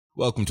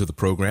Welcome to the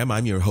program.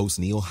 I'm your host,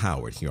 Neil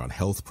Howard, here on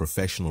Health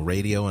Professional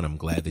Radio, and I'm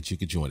glad that you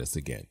could join us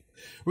again.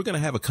 We're going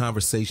to have a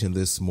conversation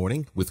this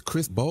morning with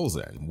Chris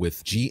Bolzan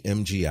with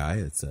GMGI.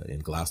 It's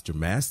in Gloucester,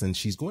 Mass., and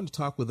she's going to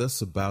talk with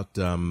us about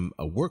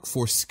a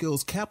workforce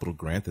skills capital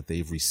grant that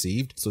they've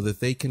received so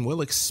that they can,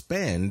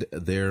 expand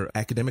their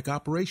academic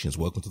operations.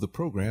 Welcome to the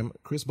program,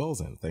 Chris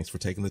Bolzan. Thanks for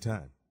taking the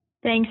time.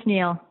 Thanks,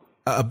 Neil.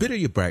 A bit of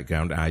your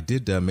background. I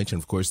did mention,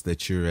 of course,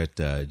 that you're at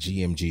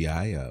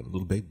GMGI. A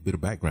little bit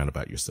of background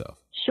about yourself.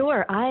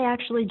 Sure. I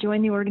actually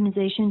joined the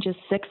organization just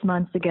 6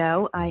 months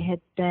ago. I had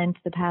spent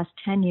the past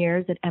 10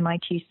 years at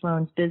MIT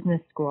Sloan's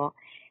Business School,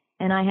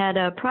 and I had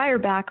a prior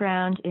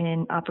background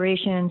in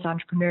operations,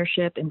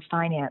 entrepreneurship, and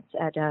finance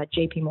at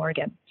JP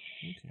Morgan.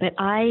 Okay. But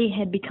I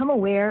had become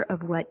aware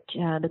of what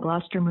the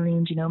Gloucester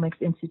Marine Genomics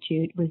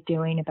Institute was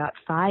doing about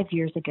 5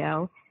 years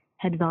ago,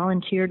 had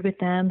volunteered with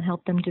them,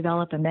 helped them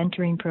develop a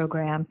mentoring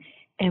program.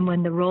 And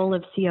when the role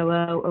of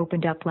COO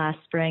opened up last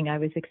spring, I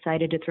was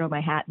excited to throw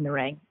my hat in the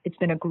ring. It's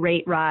been a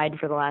great ride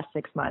for the last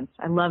 6 months.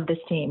 I love this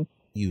team.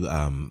 You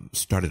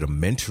started a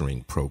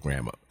mentoring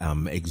program.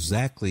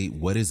 Exactly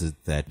what is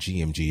it that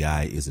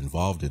GMGI is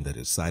involved in that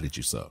excited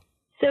you so?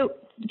 So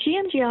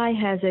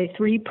GMGI has a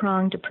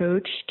three-pronged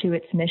approach to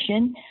its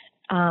mission,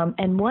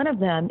 and one of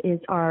them is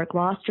our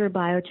Gloucester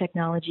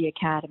Biotechnology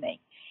Academy.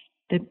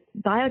 The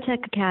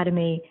Biotech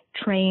Academy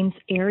trains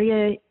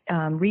area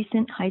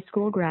recent high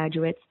school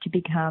graduates to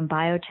become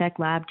biotech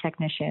lab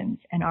technicians,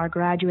 and our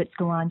graduates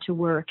go on to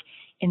work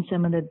in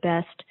some of the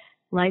best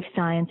life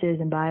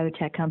sciences and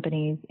biotech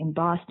companies in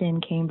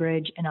Boston,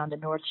 Cambridge, and on the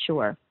North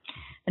Shore.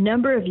 A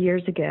number of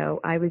years ago,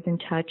 I was in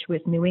touch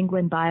with New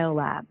England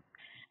Biolab.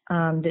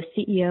 The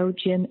CEO,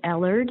 Jim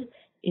Ellard,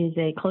 is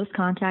a close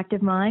contact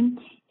of mine,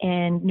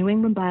 and New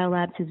England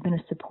Biolabs has been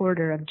a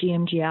supporter of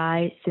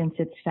GMGI since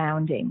its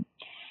founding.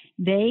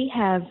 They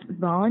have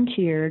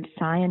volunteered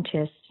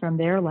scientists from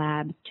their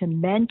labs to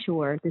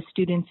mentor the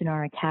students in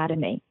our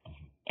academy.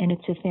 And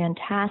it's a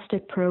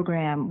fantastic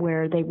program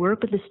where they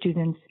work with the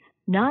students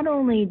not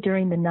only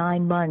during the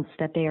 9 months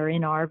that they are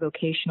in our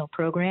vocational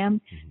program,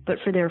 but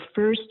for their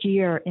first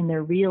year in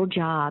their real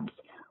jobs,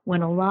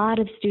 when a lot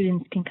of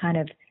students can kind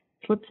of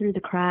slip through the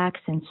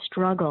cracks and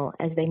struggle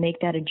as they make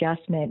that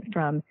adjustment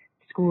from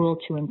school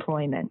to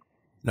employment.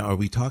 Now, are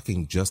we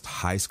talking just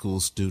high school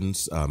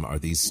students? Are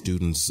these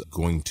students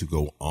going to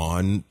go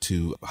on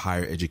to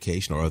higher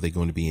education, or are they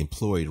going to be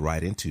employed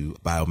right into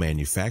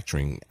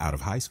biomanufacturing out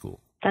of high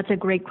school? That's a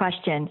great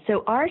question.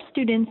 So our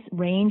students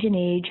range in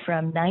age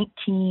from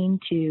 19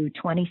 to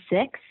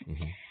 26.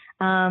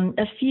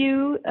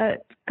 A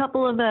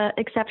couple of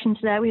exceptions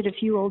to that. We had a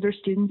few older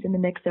students in the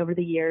mix over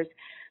the years.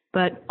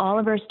 But all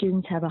of our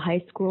students have a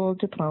high school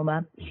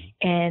diploma,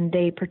 and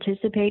they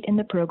participate in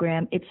the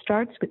program. It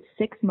starts with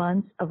 6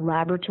 months of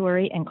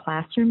laboratory and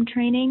classroom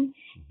training,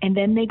 and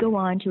then they go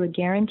on to a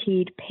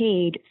guaranteed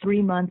paid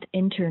 3-month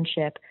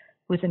internship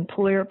with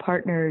employer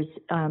partners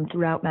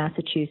throughout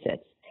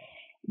Massachusetts.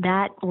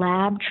 That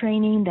lab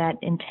training, that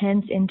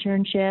intense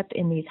internship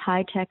in these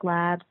high-tech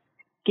labs,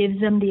 gives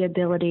them the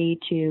ability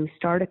to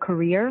start a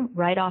career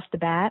right off the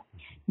bat.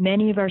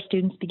 Many of our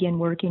students begin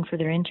working for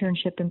their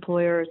internship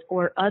employers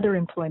or other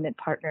employment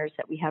partners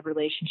that we have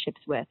relationships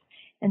with.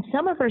 And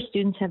some of our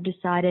students have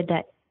decided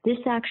that this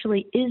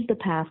actually is the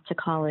path to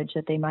college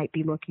that they might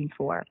be looking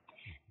for.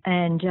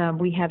 And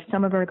we have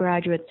some of our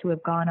graduates who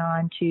have gone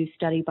on to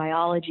study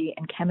biology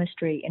and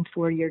chemistry in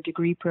 4-year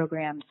degree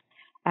programs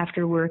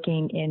after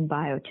working in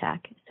biotech.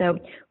 So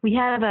we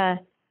have a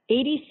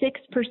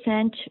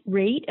 86%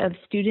 rate of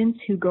students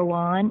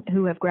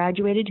who have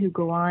graduated, who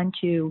go on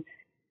to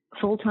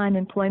full-time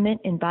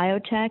employment in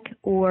biotech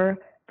or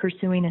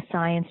pursuing a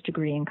science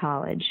degree in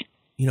college.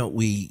 You know,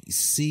 we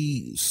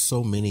see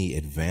so many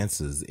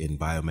advances in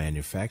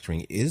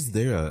biomanufacturing. Is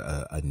there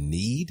a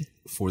need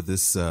for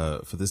this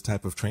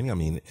type of training? I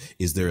mean,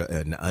 is there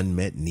an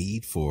unmet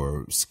need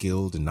for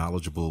skilled and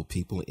knowledgeable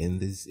people in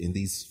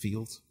these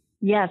fields?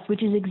 Yes,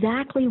 which is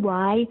exactly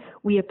why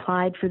we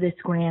applied for this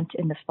grant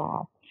in the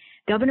fall.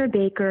 Governor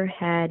Baker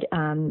had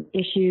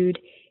issued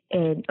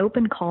an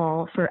open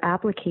call for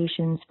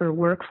applications for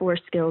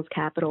workforce skills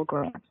capital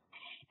grants.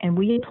 And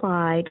we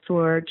applied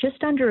for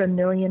just under $1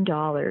 million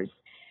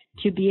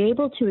to be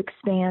able to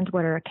expand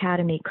what our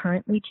academy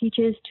currently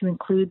teaches to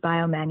include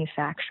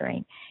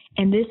biomanufacturing.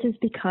 And this is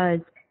because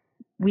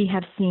we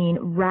have seen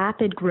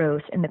rapid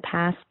growth in the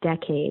past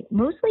decade,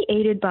 mostly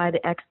aided by the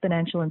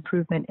exponential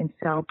improvement in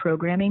cell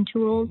programming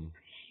tools.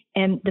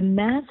 And the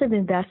massive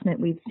investment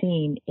we've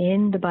seen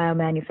in the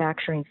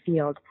biomanufacturing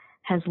field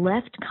has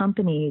left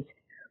companies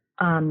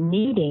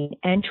needing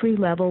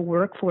entry-level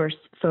workforce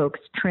folks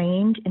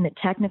trained in the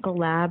technical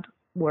lab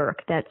work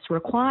that's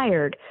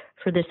required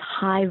for this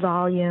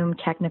high-volume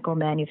technical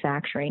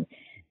manufacturing.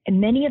 And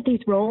many of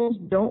these roles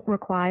don't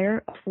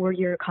require a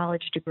 4-year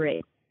college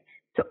degree.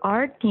 So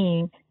our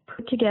team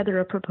put together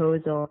a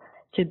proposal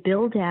to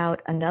build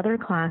out another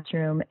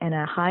classroom and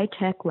a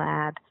high-tech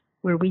lab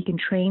where we can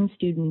train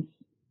students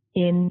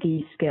in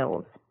these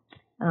skills.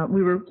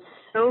 We were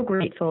so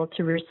grateful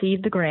to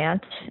receive the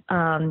grant.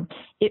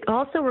 It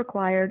also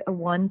required a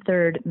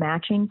 1/3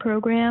 matching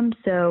program.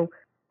 So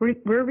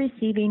we're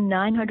receiving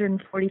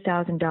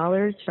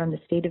 $940,000 from the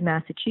state of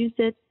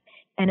Massachusetts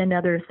and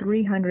another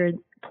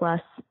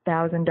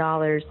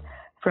 $300,000+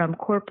 from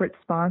corporate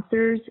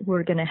sponsors who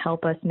are going to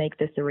help us make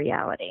this a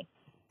reality.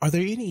 Are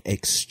there any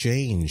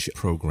exchange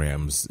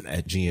programs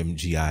at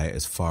GMGI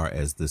as far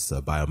as this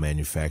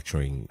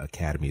biomanufacturing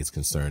academy is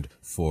concerned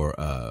for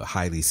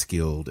highly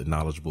skilled and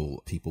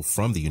knowledgeable people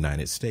from the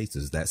United States?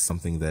 Is that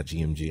something that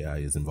GMGI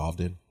is involved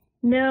in?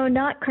 No,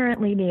 not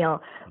currently,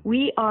 Neil.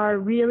 We are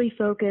really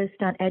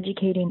focused on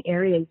educating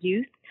area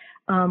youth.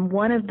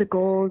 One of the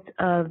goals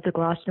of the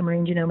Gloucester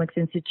Marine Genomics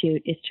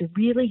Institute is to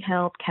really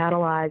help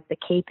catalyze the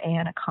Cape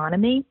Ann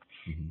economy,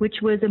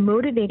 which was a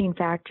motivating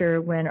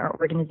factor when our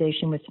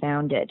organization was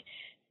founded.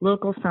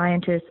 Local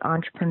scientists,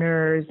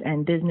 entrepreneurs,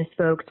 and business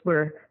folks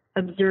were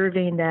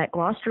observing that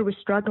Gloucester was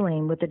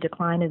struggling with the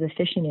decline of the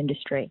fishing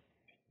industry.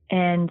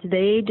 And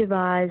they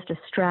devised a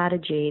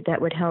strategy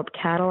that would help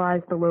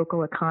catalyze the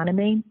local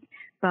economy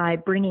by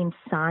bringing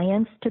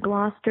science to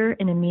Gloucester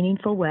in a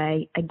meaningful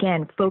way,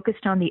 again,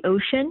 focused on the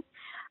ocean.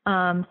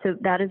 So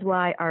that is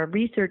why our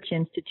research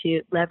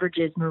institute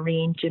leverages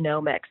marine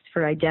genomics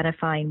for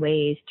identifying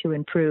ways to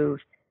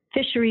improve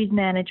fisheries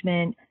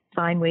management,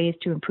 find ways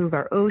to improve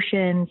our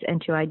oceans,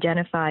 and to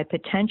identify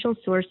potential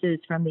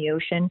sources from the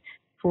ocean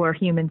for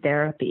human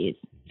therapies.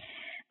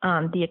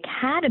 The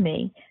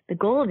academy, the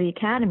goal of the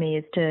academy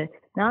is to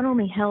not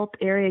only help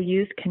area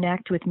youth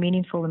connect with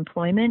meaningful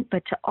employment,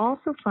 but to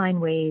also find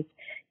ways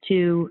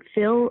to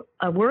fill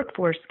a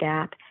workforce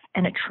gap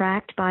and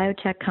attract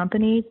biotech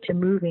companies to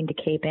moving to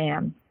Cape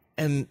Ann.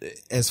 And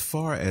as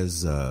far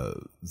as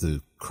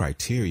the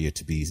criteria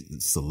to be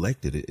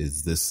selected,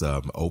 is this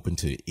open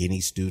to any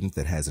student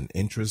that has an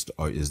interest,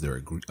 or is there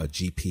a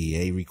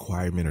GPA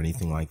requirement or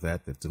anything like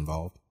that that's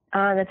involved?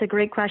 That's a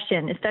great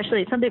question,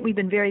 especially something we've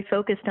been very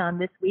focused on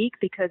this week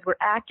because we're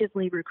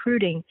actively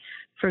recruiting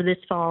for this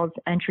fall's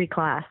entry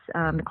class,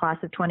 the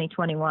class of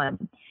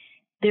 2021.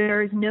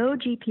 There is no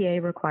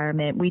GPA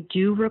requirement. We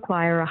do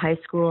require a high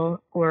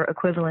school or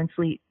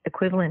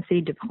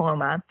equivalency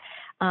diploma.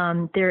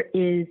 There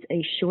is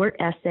a short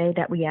essay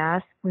that we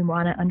ask. We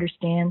want to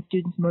understand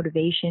students'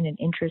 motivation and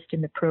interest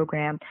in the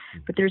program,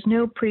 but there's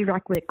no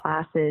prerequisite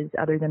classes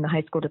other than the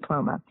high school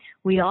diploma.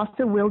 We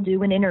also will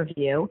do an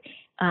interview,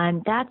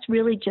 and that's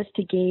really just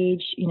to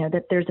gauge,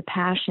 that there's a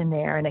passion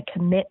there and a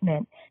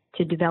commitment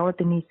to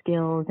developing these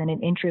skills and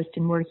an interest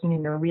in working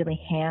in a really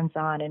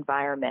hands-on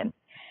environment.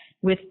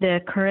 With the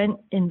current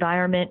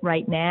environment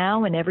right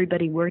now and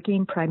everybody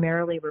working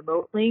primarily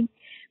remotely,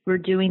 we're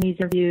doing these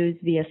interviews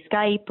via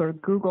Skype or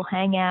Google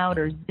Hangout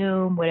or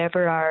Zoom,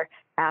 whatever our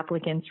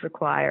applicants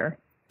require.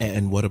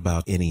 And what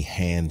about any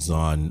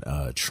hands-on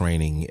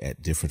training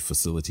at different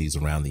facilities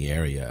around the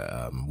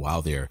area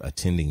while they're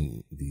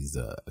attending these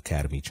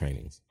academy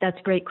trainings? That's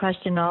a great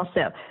question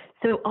also.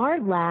 So our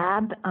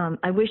lab,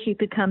 I wish you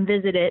could come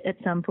visit it at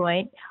some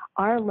point.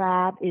 Our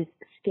lab is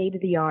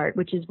state-of-the-art,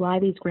 which is why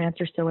these grants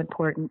are so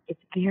important.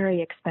 It's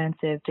very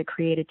expensive to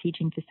create a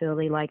teaching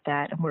facility like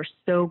that, and we're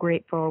so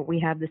grateful we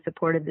have the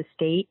support of the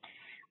state.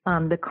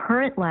 The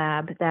current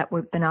lab that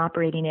we've been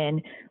operating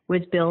in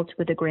was built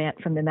with a grant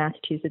from the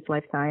Massachusetts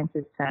Life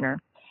Sciences Center.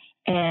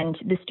 And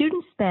the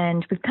students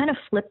we've kind of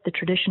flipped the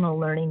traditional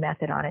learning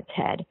method on its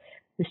head.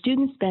 The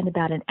students spend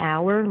about an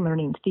hour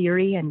learning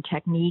theory and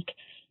technique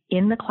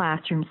in the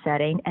classroom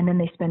setting, and then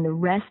they spend the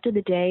rest of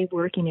the day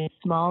working in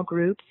small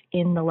groups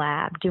in the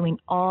lab, doing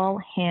all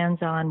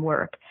hands-on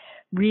work,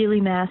 really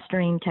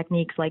mastering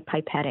techniques like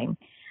pipetting.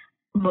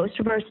 Most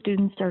of our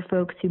students are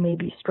folks who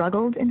maybe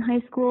struggled in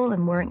high school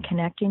and weren't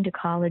connecting to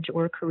college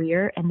or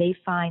career, and they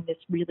find this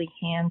really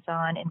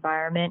hands-on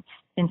environment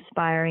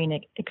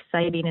inspiring,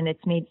 exciting, and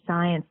it's made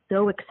science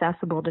so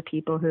accessible to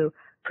people who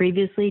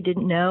previously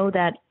didn't know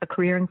that a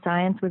career in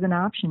science was an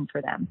option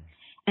for them.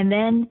 And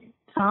then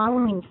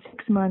following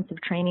 6 months of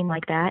training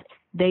like that,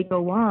 they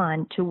go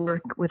on to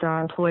work with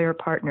our employer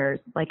partners.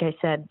 Like I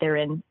said, they're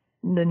in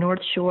the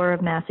North Shore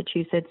of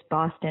Massachusetts,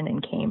 Boston,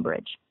 and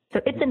Cambridge.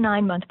 So it's a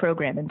 9-month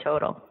program in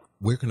total.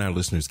 Where can our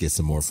listeners get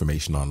some more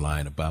information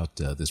online about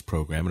this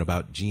program and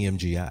about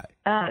GMGI?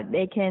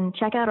 They can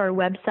check out our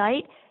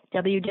website,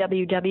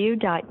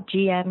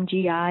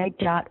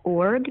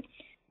 www.gmgi.org.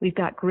 We've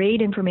got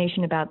great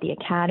information about the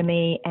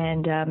academy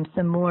and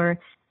some more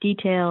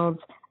details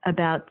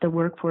about the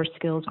Workforce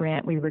Skills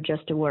Grant we were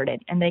just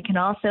awarded. And they can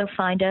also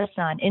find us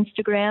on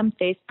Instagram,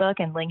 Facebook,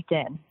 and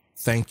LinkedIn.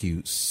 Thank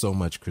you so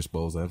much, Chris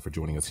Bolzan, for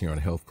joining us here on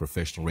Health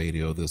Professional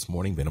Radio this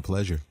morning. Been a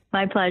pleasure.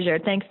 My pleasure.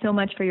 Thanks so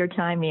much for your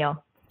time,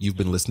 Neil. You've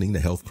been listening to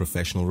Health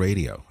Professional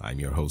Radio. I'm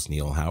your host,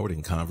 Neil Howard,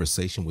 in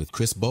conversation with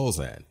Chris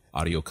Bolzan.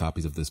 Audio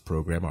copies of this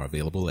program are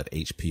available at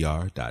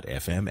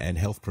hpr.fm and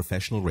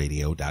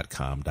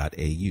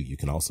healthprofessionalradio.com.au. You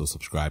can also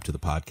subscribe to the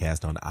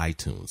podcast on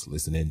iTunes.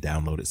 Listen in,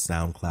 download it,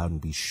 SoundCloud,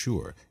 and be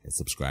sure and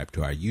subscribe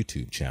to our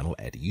YouTube channel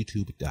at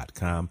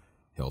youtube.com,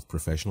 Health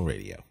Professional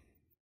Radio.